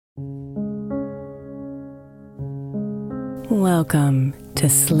Welcome to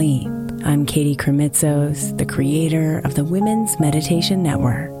Sleep. I'm Katie Kremitzos, the creator of the Women's Meditation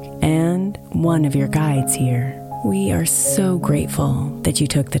Network and one of your guides here. We are so grateful that you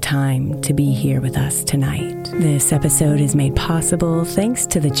took the time to be here with us tonight. This episode is made possible thanks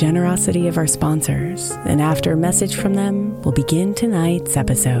to the generosity of our sponsors, and after a message from them, we'll begin tonight's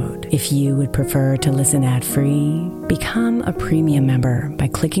episode. If you would prefer to listen ad-free, become a premium member by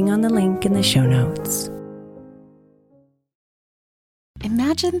clicking on the link in the show notes.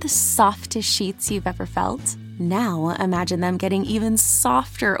 Imagine the softest sheets you've ever felt. Now imagine them getting even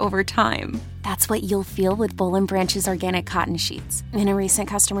softer over time. That's what you'll feel with Boll & Branch's organic cotton sheets. In a recent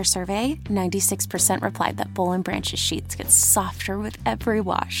customer survey, 96% replied that Boll & Branch's sheets get softer with every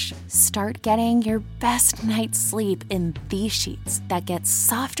wash. Start getting your best night's sleep in these sheets that get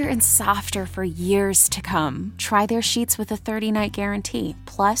softer and softer for years to come. Try their sheets with a 30-night guarantee,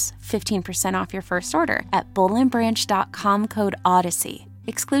 plus 15% off your first order at bollandbranch.com code Odyssey.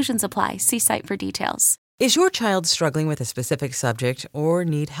 Exclusions apply. See site for details. Is your child struggling with a specific subject or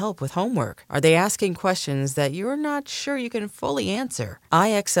need help with homework? Are they asking questions that you're not sure you can fully answer?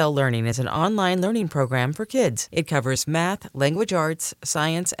 IXL Learning is an online learning program for kids. It covers math, language arts,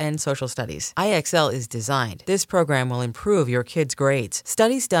 science, and social studies. IXL is designed. This program will improve your kids' grades.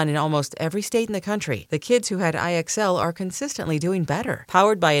 Studies done in almost every state in the country. The kids who had IXL are consistently doing better.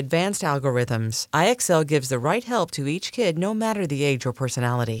 Powered by advanced algorithms, IXL gives the right help to each kid no matter the age or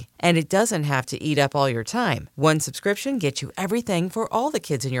personality. And it doesn't have to eat up all your time. One subscription gets you everything for all the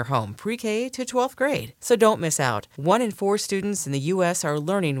kids in your home, pre-K to 12th grade. So don't miss out. 1 in 4 students in the U.S. are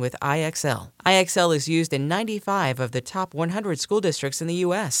learning with IXL. IXL is used in 95 of the top 100 school districts in the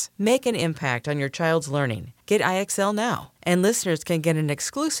U.S. Make an impact on your child's learning. Get IXL now. And listeners can get an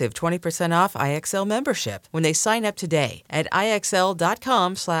exclusive 20% off IXL membership when they sign up today at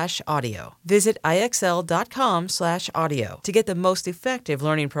IXL.com/audio. Visit IXL.com/audio to get the most effective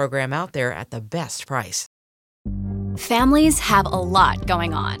learning program out there at the best price. Families have a lot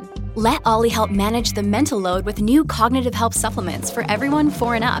going on. Let Ollie help manage the mental load with new cognitive help supplements for everyone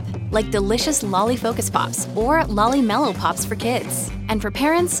 4 and up, like delicious Lolly Focus Pops or Lolly Mellow Pops for kids. And for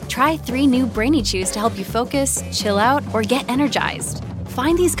parents, try 3 new Brainy Chews to help you focus, chill out, or get energized.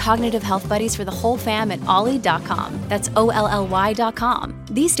 Find these cognitive health buddies for the whole fam at ollie.com. That's OLLY.com.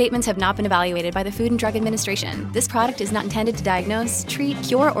 These statements have not been evaluated by the Food and Drug Administration. This product is not intended to diagnose, treat,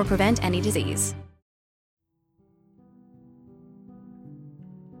 cure, or prevent any disease.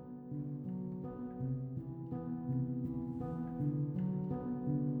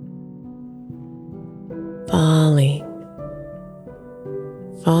 Falling,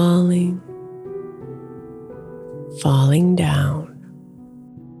 falling, falling down.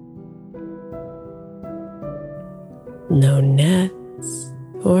 No nets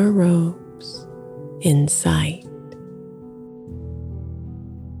or ropes in sight.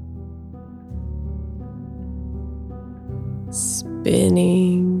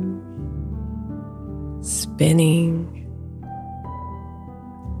 Spinning, spinning,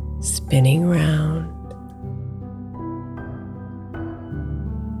 spinning round.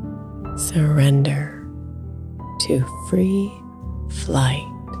 Surrender to free flight.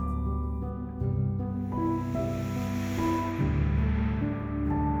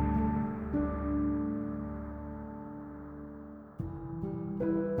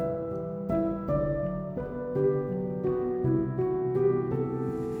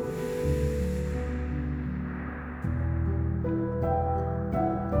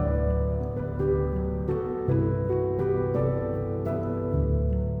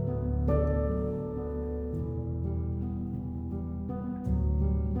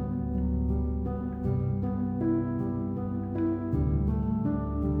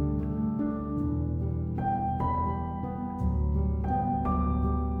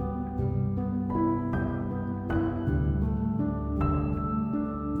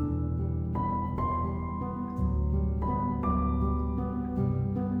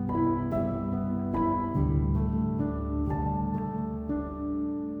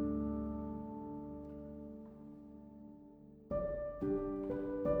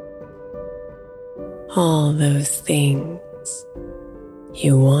 All those things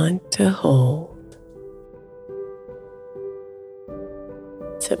you want to hold,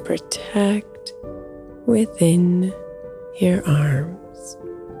 to protect within your arms.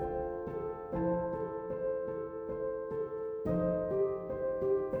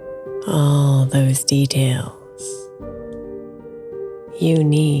 All those details you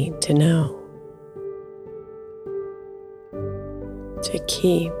need to know to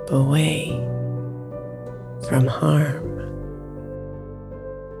keep away from harm.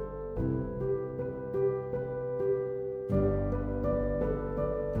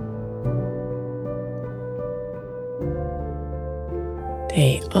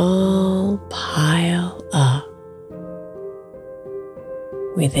 They all pile up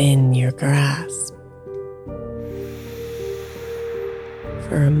within your grasp.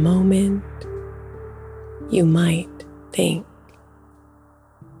 For a moment, you might think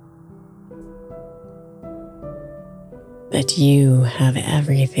that you have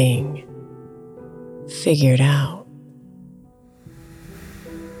everything figured out.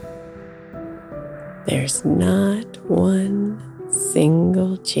 There's not one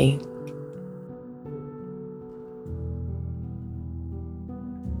single chink.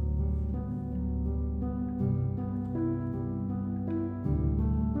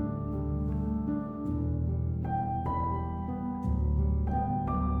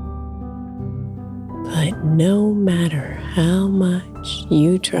 But no matter how much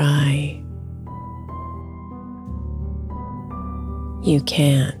you try, you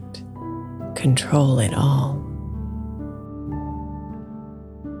can't control it all.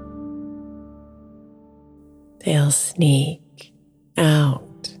 They'll sneak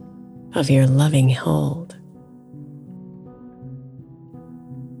out of your loving hold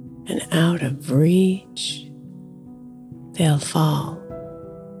and out of reach. They'll fall.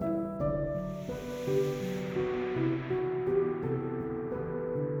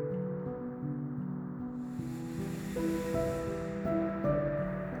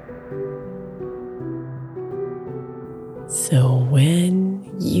 So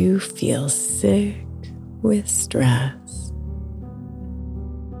when you feel sick with stress,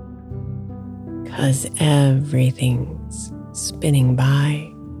 'cause everything's spinning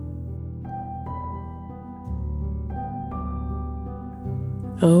by,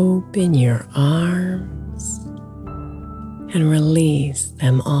 open your arms and release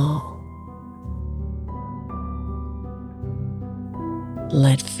them all.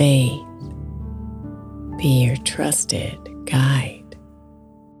 Let faith be your trusted guide.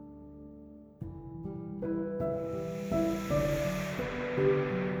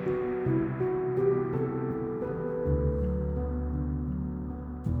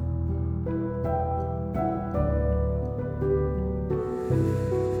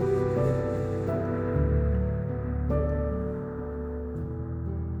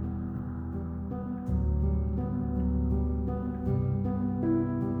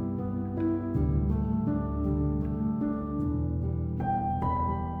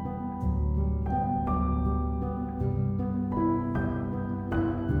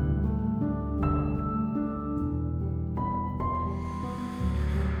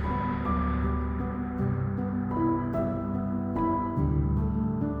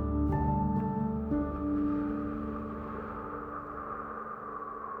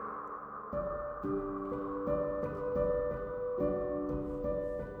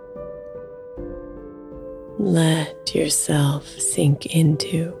 Let yourself sink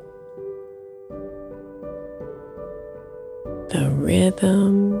into the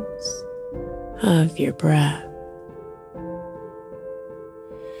rhythms of your breath.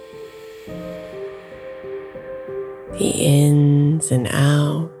 The ins and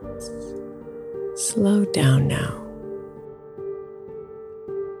outs. Slow down now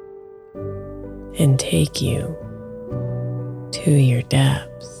and take you to your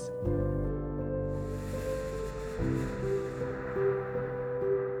depths.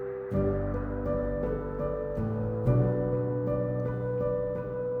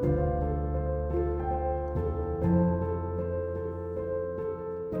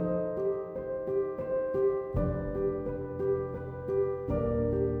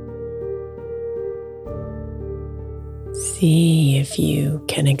 See if you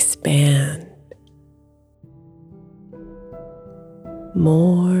can expand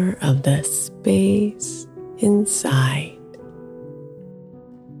more of the space inside.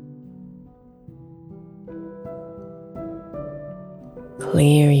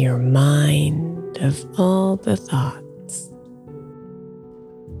 Clear your mind of all the thoughts.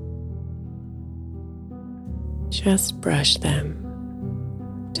 Just brush them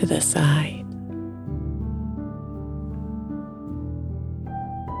to the side.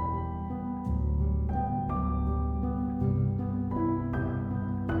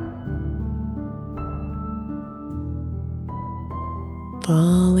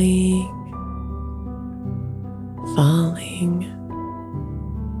 Falling, falling,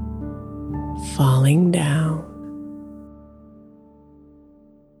 falling down.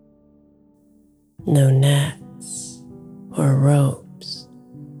 No nets or ropes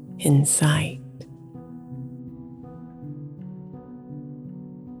in sight.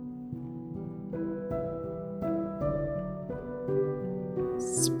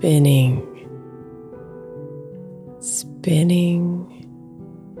 Spinning, spinning,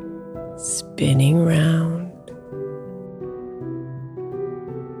 spinning round.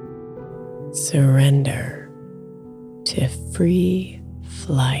 Surrender to free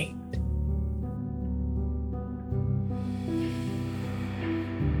flight.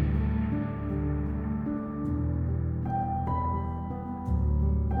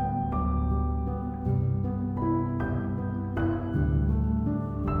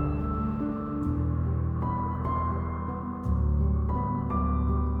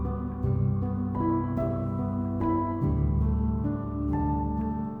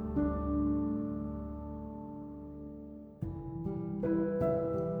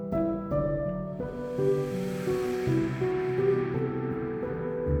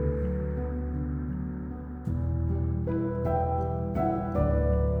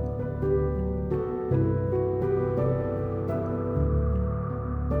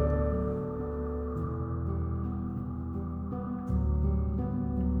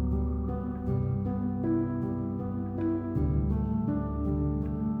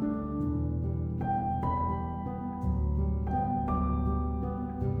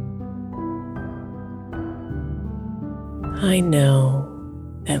 I know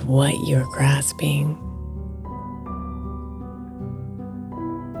that what you're grasping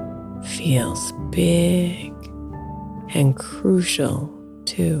feels big and crucial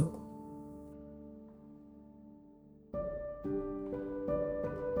too.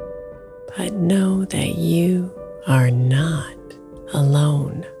 But know that you are not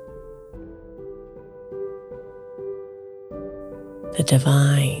alone. The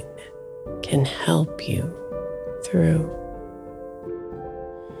divine can help you through.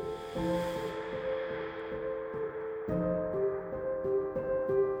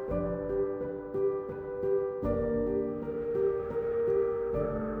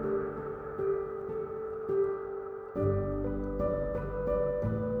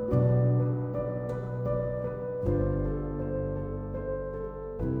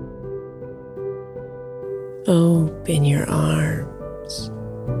 Open your arms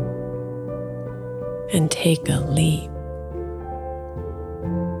and take a leap.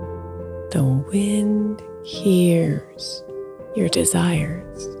 The wind hears your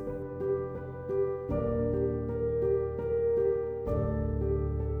desires.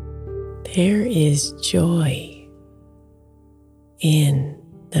 There is joy in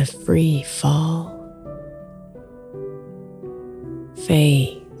the free fall.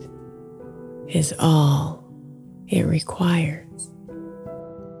 Faith is all it requires.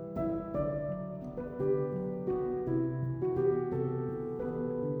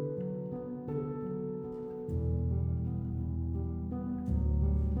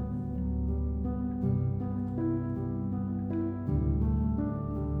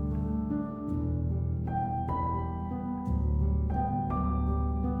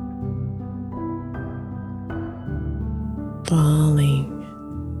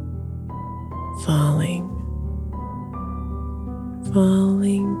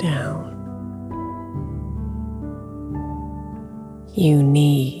 Falling down. You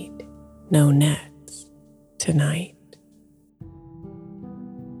need no nets tonight.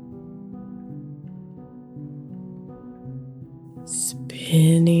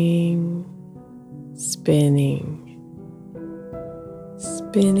 Spinning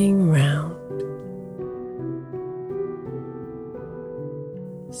round.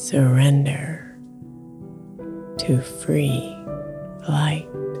 Surrender to free flight.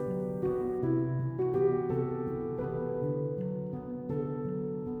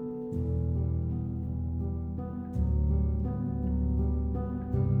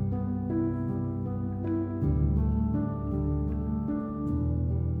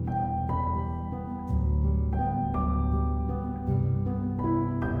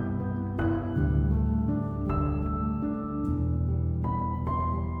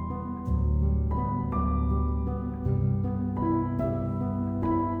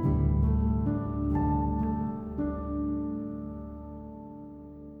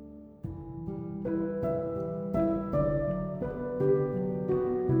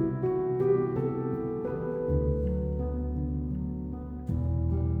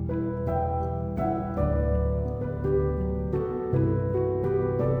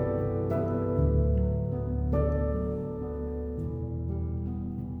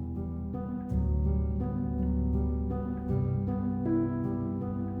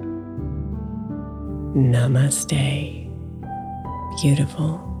 Namaste,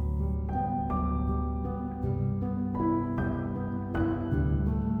 beautiful.